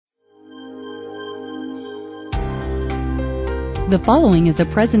The following is a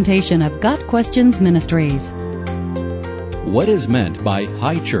presentation of Got Questions Ministries. What is meant by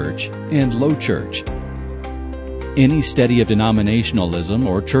high church and low church? Any study of denominationalism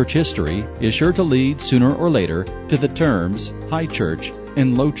or church history is sure to lead sooner or later to the terms high church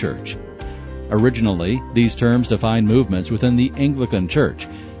and low church. Originally, these terms defined movements within the Anglican Church,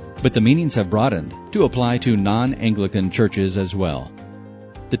 but the meanings have broadened to apply to non-Anglican churches as well.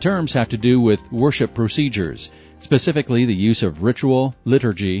 The terms have to do with worship procedures, specifically the use of ritual,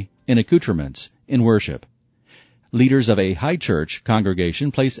 liturgy, and accoutrements in worship. Leaders of a high church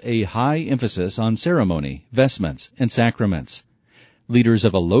congregation place a high emphasis on ceremony, vestments, and sacraments. Leaders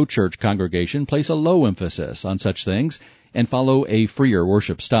of a low church congregation place a low emphasis on such things and follow a freer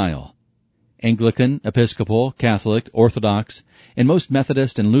worship style. Anglican, Episcopal, Catholic, Orthodox, and most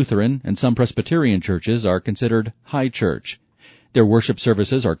Methodist and Lutheran and some Presbyterian churches are considered high church. Their worship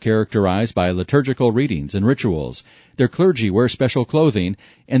services are characterized by liturgical readings and rituals. Their clergy wear special clothing,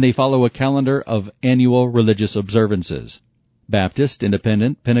 and they follow a calendar of annual religious observances. Baptist,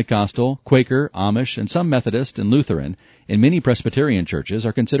 Independent, Pentecostal, Quaker, Amish, and some Methodist and Lutheran, and many Presbyterian churches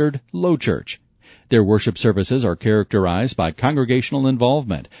are considered low church. Their worship services are characterized by congregational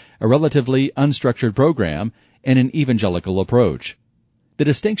involvement, a relatively unstructured program, and an evangelical approach. The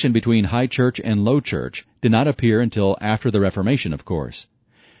distinction between high church and low church did not appear until after the Reformation, of course.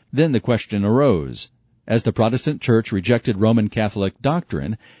 Then the question arose. As the Protestant Church rejected Roman Catholic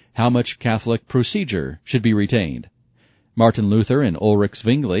doctrine, how much Catholic procedure should be retained? Martin Luther and Ulrich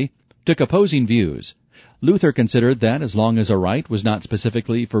Zwingli took opposing views. Luther considered that as long as a rite was not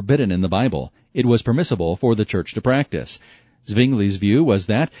specifically forbidden in the Bible, it was permissible for the Church to practice. Zwingli's view was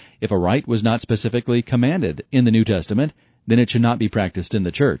that if a rite was not specifically commanded in the New Testament, then it should not be practiced in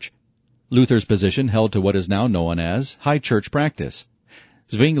the church. Luther's position held to what is now known as high church practice.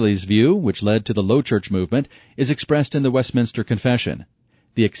 Zwingli's view, which led to the low church movement, is expressed in the Westminster Confession.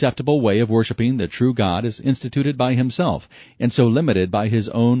 The acceptable way of worshiping the true God is instituted by himself, and so limited by his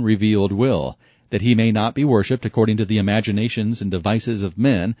own revealed will, that he may not be worshipped according to the imaginations and devices of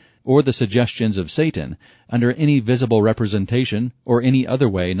men, or the suggestions of Satan, under any visible representation or any other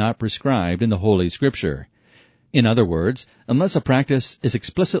way not prescribed in the Holy Scripture. In other words, unless a practice is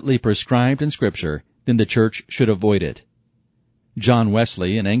explicitly prescribed in Scripture, then the church should avoid it. John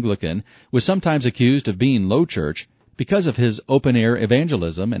Wesley, an Anglican, was sometimes accused of being low church because of his open-air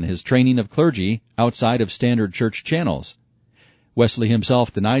evangelism and his training of clergy outside of standard church channels. Wesley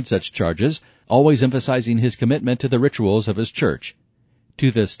himself denied such charges, always emphasizing his commitment to the rituals of his church.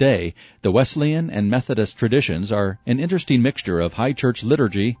 To this day, the Wesleyan and Methodist traditions are an interesting mixture of high church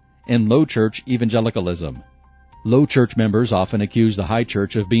liturgy and low church evangelicalism. Low church members often accuse the high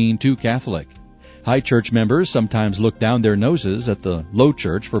church of being too Catholic. High church members sometimes look down their noses at the low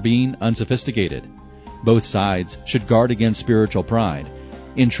church for being unsophisticated. Both sides should guard against spiritual pride.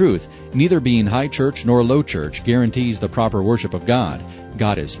 In truth, neither being high church nor low church guarantees the proper worship of God.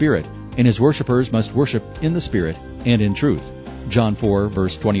 God is spirit, and his worshipers must worship in the spirit and in truth. John 4,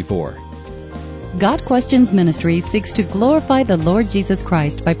 verse 24. Got Questions Ministries seeks to glorify the Lord Jesus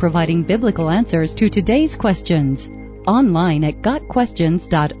Christ by providing biblical answers to today's questions. Online at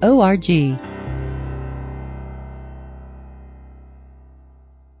gotquestions.org.